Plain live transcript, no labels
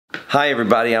Hi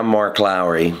everybody, I'm Mark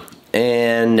Lowry,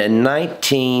 and in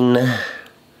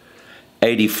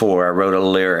 1984 I wrote a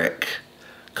lyric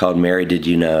called Mary Did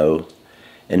You Know,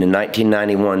 and in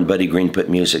 1991 Buddy Green put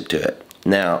music to it.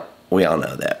 Now, we all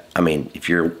know that. I mean, if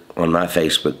you're on my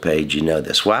Facebook page, you know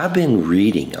this. Well, I've been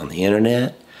reading on the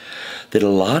internet that a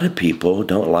lot of people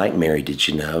don't like Mary Did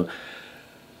You Know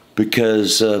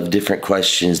because of different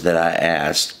questions that I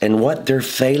asked. And what they're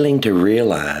failing to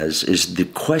realize is the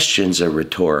questions are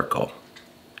rhetorical.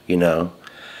 You know,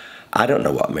 I don't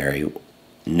know what Mary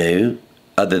knew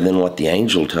other than what the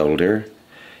angel told her.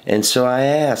 And so I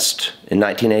asked. In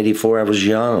 1984, I was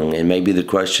young, and maybe the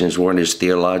questions weren't as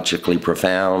theologically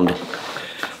profound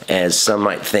as some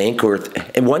might think.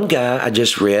 And one guy I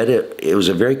just read, it was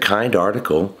a very kind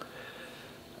article.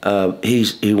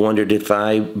 He wondered if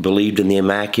I believed in the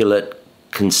Immaculate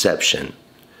Conception.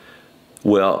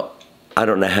 Well, I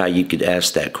don't know how you could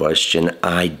ask that question.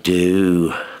 I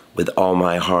do. With all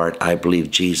my heart, I believe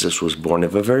Jesus was born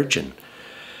of a virgin.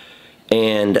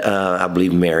 And I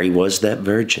believe Mary was that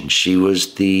virgin. She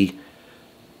was the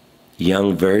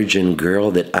young virgin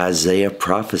girl that Isaiah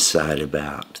prophesied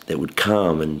about, that would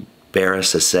come and bear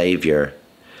us a Savior.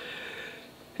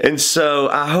 And so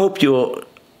I hope you'll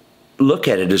look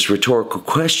at it as rhetorical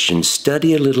questions.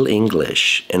 Study a little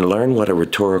English and learn what a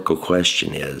rhetorical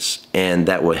question is. And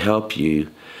that will help you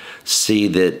see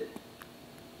that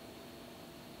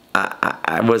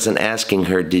I wasn't asking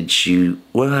her, did you?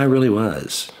 Well, I really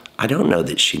was. I don't know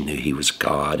that she knew he was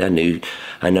God. I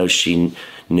know she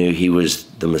knew he was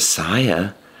the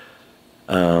Messiah.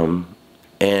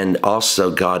 And also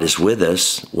God is with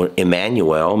us.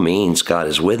 Emmanuel means God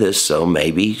is with us, so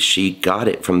maybe she got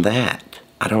it from that.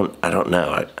 I don't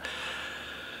know.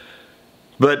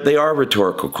 But they are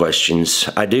rhetorical questions.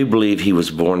 I do believe he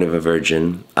was born of a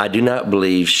virgin. I do not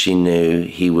believe she knew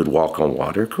he would walk on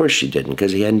water. Of course she didn't,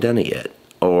 because he hadn't done it yet.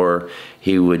 Or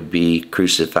he would be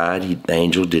crucified. The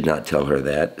angel did not tell her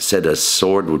that. Said a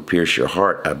sword would pierce your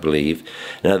heart, I believe.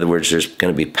 In other words, there's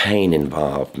going to be pain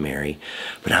involved, Mary.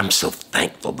 But I'm so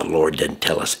thankful the Lord didn't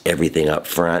tell us everything up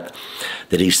front,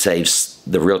 that he saves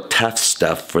the real tough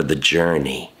stuff for the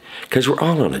journey. Because we're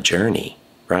all on a journey,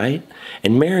 right?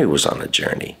 And Mary was on a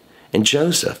journey. And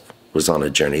Joseph was on a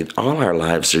journey. All our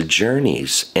lives are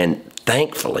journeys. And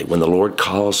thankfully, when the Lord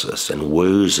calls us and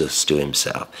woos us to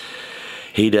himself,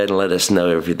 he doesn't let us know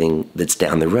everything that's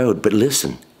down the road. But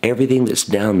listen, everything that's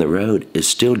down the road is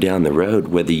still down the road,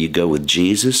 whether you go with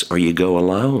Jesus or you go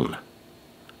alone.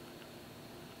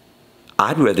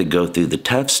 I'd rather go through the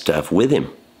tough stuff with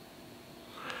him,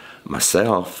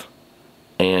 myself.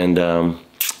 And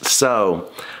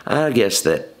so I guess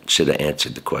that should have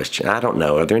answered the question. I don't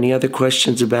know. Are there any other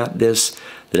questions about this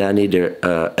that I need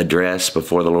to address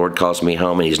before the Lord calls me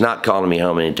home? And he's not calling me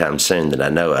home anytime soon that I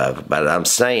know of. But I'm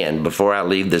saying, before I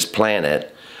leave this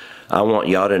planet, I want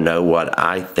y'all to know what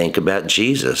I think about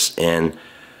Jesus. And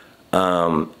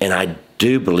I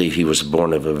do believe he was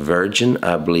born of a virgin.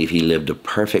 I believe he lived a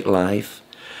perfect life.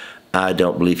 I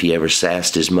don't believe he ever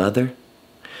sassed his mother.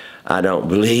 I don't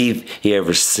believe he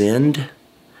ever sinned.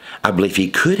 I believe he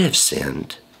could have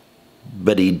sinned,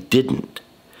 but he didn't.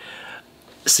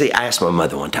 See, I asked my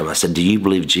mother one time, I said, do you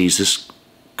believe Jesus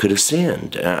could have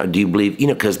sinned? Do you believe, you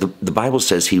know, because the Bible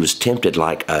says he was tempted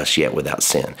like us, yet without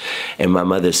sin. And my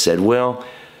mother said, well,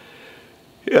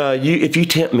 if you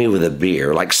tempt me with a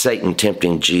beer, like Satan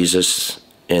tempting Jesus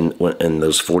in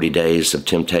those 40 days of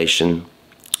temptation,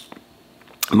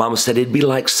 Mama said, it'd be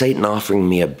like Satan offering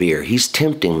me a beer. He's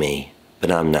tempting me,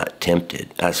 but I'm not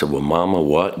tempted. I said, well, Mama,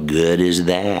 what good is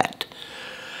that?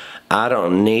 I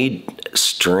don't need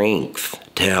strength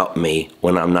to help me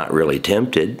when I'm not really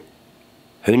tempted.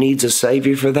 Who needs a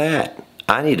Savior for that?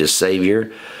 I need a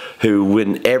Savior who,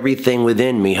 when everything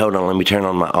within me, hold on, let me turn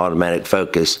on my automatic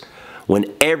focus.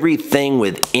 When everything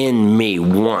within me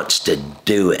wants to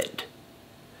do it,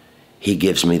 he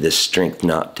gives me the strength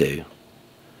not to.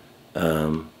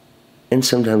 And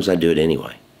sometimes I do it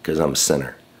anyway, because I'm a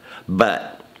sinner.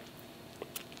 But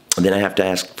then I have to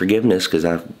ask forgiveness because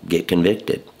I get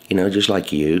convicted, you know, just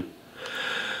like you.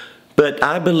 But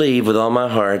I believe with all my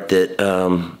heart that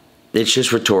it's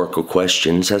just rhetorical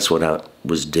questions. That's what I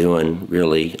was doing,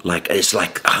 really. It's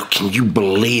like, oh, can you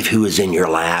believe who is in your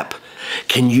lap?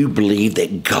 Can you believe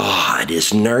that God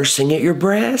is nursing at your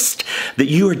breast? That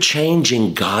you are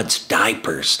changing God's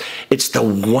diapers? It's the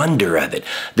wonder of it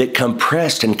that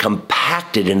compressed and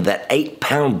compacted into that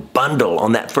 8-pound bundle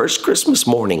on that first Christmas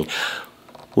morning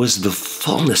was the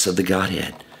fullness of the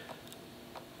Godhead.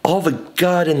 All the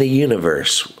God in the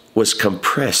universe was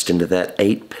compressed into that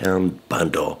 8-pound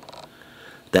bundle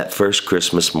that first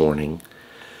Christmas morning,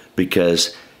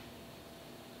 because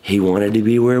He wanted to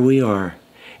be where we are,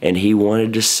 and he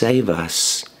wanted to save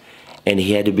us, and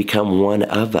he had to become one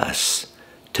of us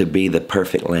to be the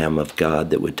perfect Lamb of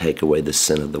God that would take away the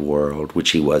sin of the world,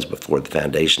 which he was before the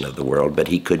foundation of the world. But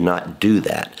he could not do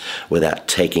that without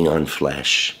taking on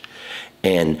flesh.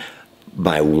 And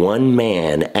by one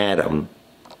man, Adam,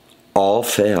 all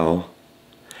fell.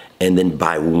 And then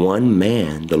by one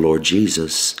man, the Lord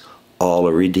Jesus, all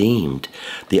are redeemed.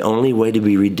 The only way to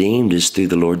be redeemed is through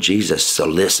the Lord Jesus. So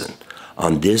listen,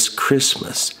 on this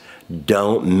Christmas,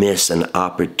 don't miss an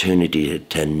opportunity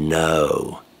to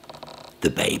know the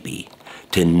baby,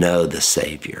 to know the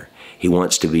Savior. He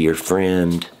wants to be your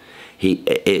friend.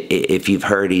 If you've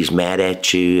heard he's mad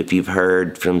at you, if you've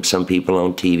heard from some people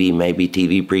on TV, maybe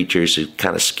TV preachers who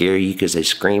kind of scare you because they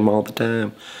scream all the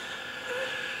time,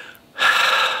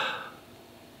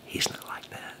 he's not like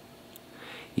that.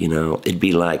 You know, it'd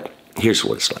be like, here's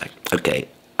what it's like. Okay,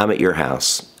 I'm at your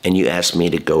house, and you ask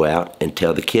me to go out and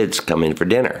tell the kids come in for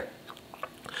dinner.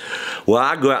 Well,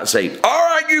 I go out and say, all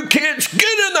right, you kids,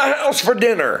 get in the house for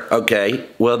dinner. Okay,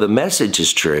 well, the message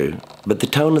is true, but the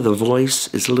tone of the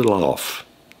voice is a little off.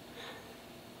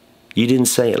 You didn't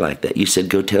say it like that. You said,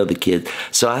 go tell the kids.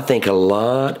 So I think a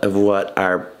lot of what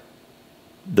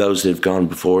those that have gone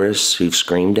before us, who've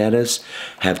screamed at us,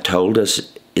 have told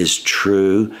us is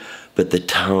true, but the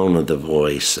tone of the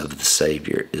voice of the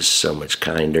Savior is so much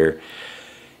kinder.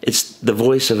 It's the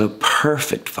voice of a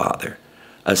perfect Father,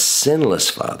 a sinless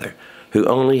Father, who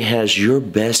only has your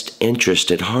best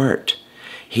interest at heart.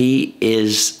 He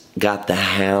is got the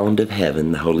hound of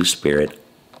heaven, the Holy Spirit,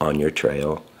 on your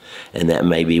trail. And that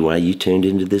may be why you tuned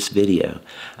into this video.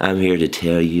 I'm here to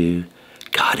tell you,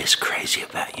 God is crazy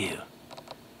about you.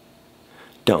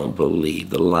 Don't believe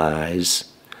the lies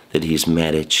that he's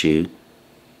mad at you.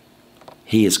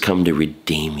 He has come to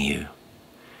redeem you.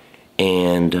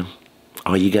 And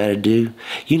all you got to do,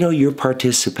 you know, your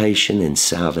participation in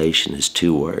salvation is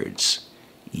 2 words: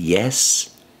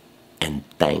 yes and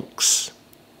thanks.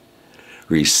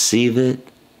 Receive it.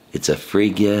 It's a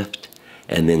free gift.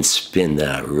 And then spend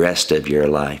the rest of your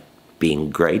life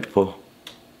being grateful.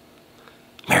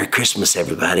 Merry Christmas,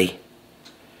 everybody.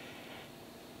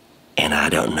 And I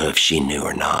don't know if she knew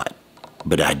or not,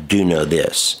 but I do know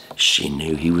this. She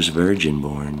knew he was virgin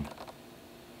born.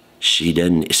 She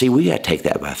didn't. See, we got to take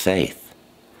that by faith.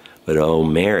 But oh,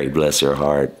 Mary, bless her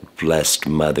heart, blessed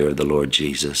mother of the Lord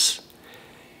Jesus,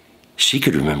 she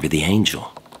could remember the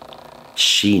angel.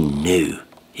 She knew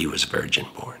he was virgin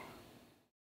born.